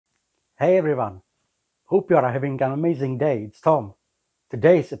Hey everyone, hope you are having an amazing day. It's Tom.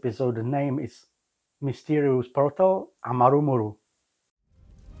 Today's episode name is Mysterious Portal Amaru Muru.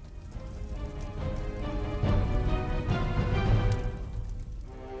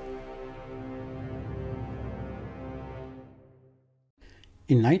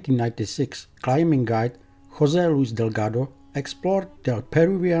 In 1996, climbing guide Jose Luis Delgado explored the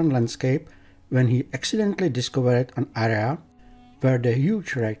Peruvian landscape when he accidentally discovered an area where the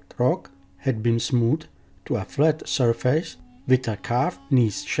huge red rock had been smoothed to a flat surface with a carved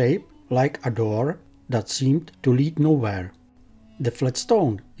niche shape like a door that seemed to lead nowhere. The flat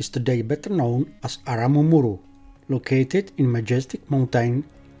stone is today better known as Aramu Muru, located in majestic mountain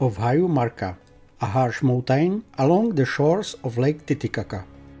of Hayu Marca, a harsh mountain along the shores of Lake Titicaca.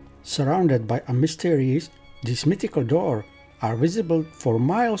 Surrounded by a mysterious, this mythical door are visible for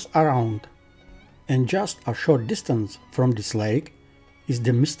miles around. And just a short distance from this lake is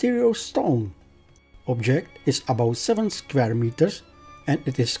the mysterious stone. Object is about 7 square meters and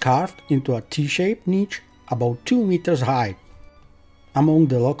it is carved into a T-shaped niche about 2 meters high. Among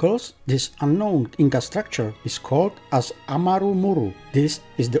the locals, this unknown Inca structure is called as Amaru Muru. This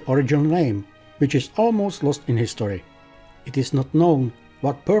is the original name, which is almost lost in history. It is not known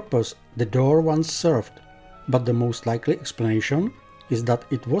what purpose the door once served, but the most likely explanation is that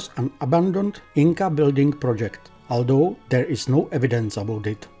it was an abandoned Inca building project, although there is no evidence about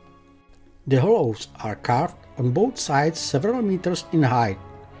it. The hollows are carved on both sides several meters in height.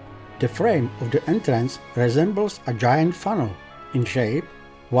 The frame of the entrance resembles a giant funnel in shape,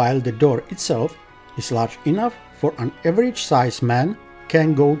 while the door itself is large enough for an average-sized man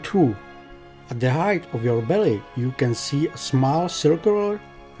can go through. At the height of your belly you can see a small circular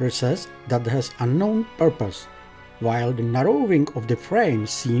recess that has unknown purpose, while the narrowing of the frame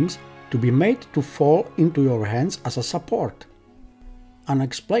seems to be made to fall into your hands as a support.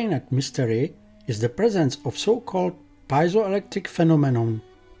 Unexplained mystery is the presence of so-called piezoelectric phenomenon,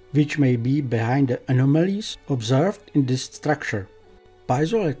 which may be behind the anomalies observed in this structure.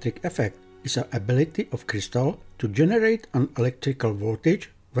 Piezoelectric effect is an ability of crystal to generate an electrical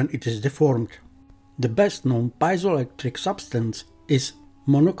voltage when it is deformed. The best known piezoelectric substance is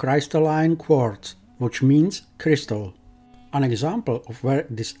monocrystalline quartz, which means crystal. An example of where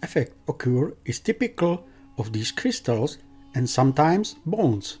this effect occurs is typical of these crystals and sometimes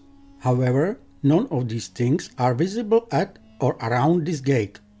bones. However, none of these things are visible at or around this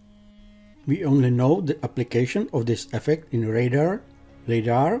gate. We only know the application of this effect in radar,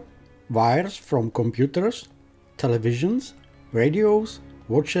 lidar, wires from computers, televisions, radios,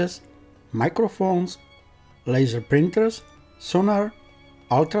 watches, microphones, laser printers, sonar,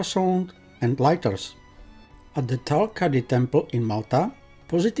 ultrasound and lighters. At the Talcadi temple in Malta,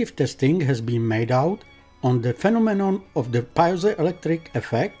 positive testing has been made out on the phenomenon of the piezoelectric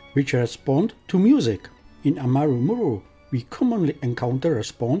effect which respond to music. In Amaru Muru, we commonly encounter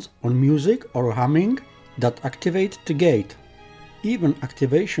response on music or humming that activate the gate. Even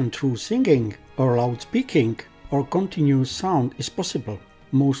activation through singing or loud speaking or continuous sound is possible.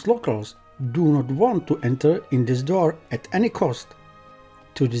 Most locals do not want to enter in this door at any cost.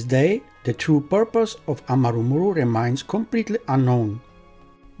 To this day, the true purpose of Amaru Muru remains completely unknown.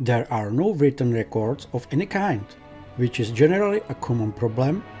 There are no written records of any kind, which is generally a common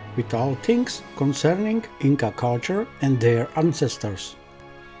problem with all things concerning Inca culture and their ancestors.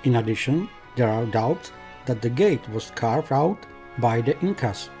 In addition, there are doubts that the gate was carved out by the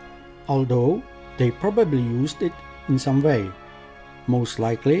Incas, although they probably used it in some way. Most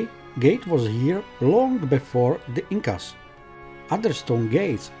likely, gate was here long before the Incas. Other stone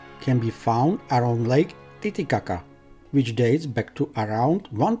gates can be found around Lake Titicaca, which dates back to around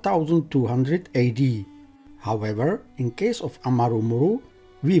 1200 AD. However, in case of Amaru Muru,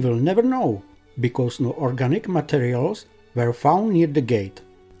 we will never know, because no organic materials were found near the gate.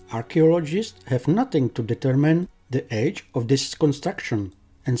 Archaeologists have nothing to determine the age of this construction,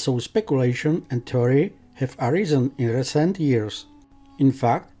 and so speculation and theory have arisen in recent years. In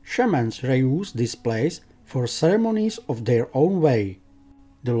fact, shamans reuse this place for ceremonies of their own way.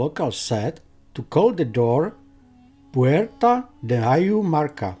 The locals said to call the door Puerta de Hayu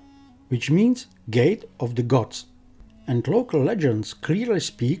Marca, which means Gate of the Gods, and local legends clearly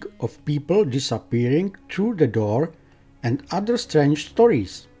speak of people disappearing through the door and other strange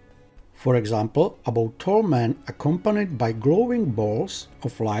stories. For example, about tall men accompanied by glowing balls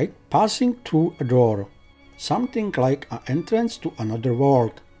of light passing through a door, something like an entrance to another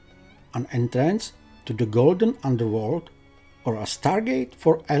world, an entrance to the golden underworld, or a stargate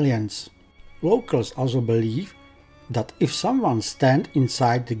for aliens. Locals also believe that if someone stands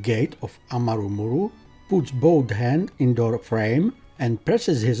inside the gate of Amaru Muru, puts both hands in door frame and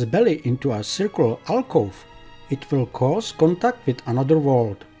presses his belly into a circular alcove, it will cause contact with another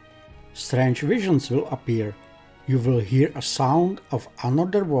world. Strange visions will appear. You will hear a sound of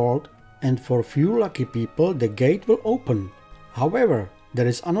another world, and for few lucky people the gate will open. However, there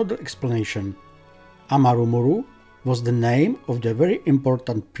is another explanation. Amaru Muru was the name of the very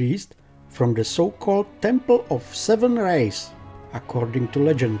important priest from the so-called Temple of Seven Rays. According to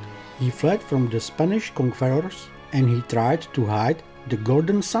legend, he fled from the Spanish conquerors and he tried to hide the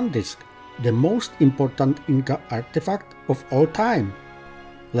golden sun disk, the most important Inca artifact of all time.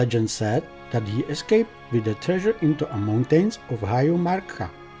 Legend said that he escaped with the treasure into the mountains of Marca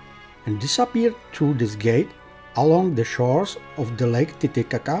and disappeared through this gate along the shores of the lake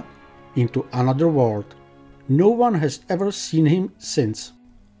Titicaca into another world. No one has ever seen him since.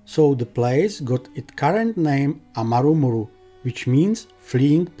 So the place got its current name Amaru Muru, which means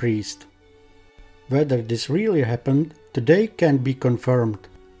fleeing priest. Whether this really happened today can't be confirmed,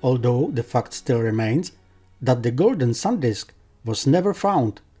 although the fact still remains that the golden sun disk was never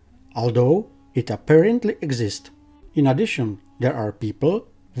found, although it apparently exists. In addition, there are people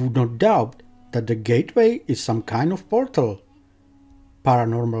who don't doubt that the gateway is some kind of portal.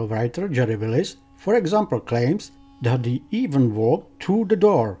 Paranormal writer Jerry Willis, for example, claims that he even walked through the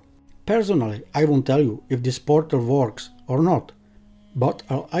door. Personally, I won't tell you if this portal works or not, but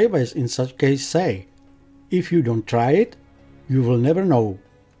I'll always in such case say, if you don't try it, you will never know.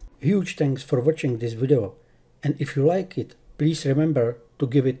 Huge thanks for watching this video, and if you like it, please remember to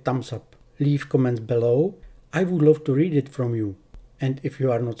give it thumbs up. Leave comments below, I would love to read it from you. And if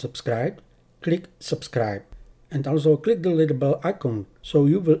you are not subscribed, click subscribe. And also click the little bell icon so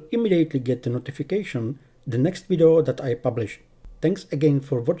you will immediately get the notification the next video that I publish. Thanks again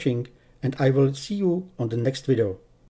for watching, and I will see you on the next video.